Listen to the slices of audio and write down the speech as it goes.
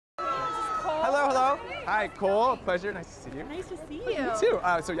hello, hello. Hi, cool. Pleasure. Nice to see you. Nice to see you. You too.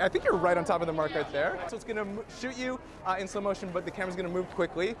 So I think you're right on top of the mark right there. So it's gonna shoot you in slow motion, but the camera's gonna move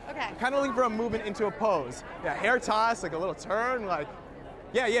quickly. Okay. Kind of looking for a movement into a pose. Yeah, hair toss, like a little turn, like.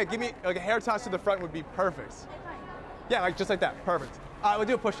 Yeah. Give me like a hair toss to the front would be perfect. Yeah, like just like that. Perfect. We'll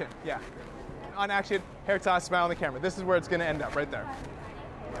do a push in. Yeah. On action, hair toss, smile on the camera. This is where it's gonna end up, right there.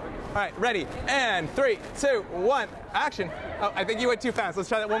 All right, ready, and 3, 2, 1, action. Oh, I think you went too fast. Let's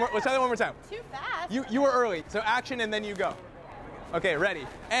try that one more. Let's try that one more time. Too fast? You were early, so action and then you go. Okay, ready,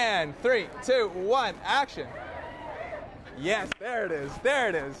 and 3, 2, 1, action. Yes, there it is. There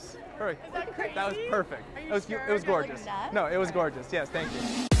it is. Perfect. Is that crazy? That was perfect. Are you It was, sure it was you're not gorgeous. looking nuts? No, it was Okay. gorgeous. Yes, thank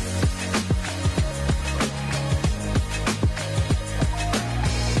you.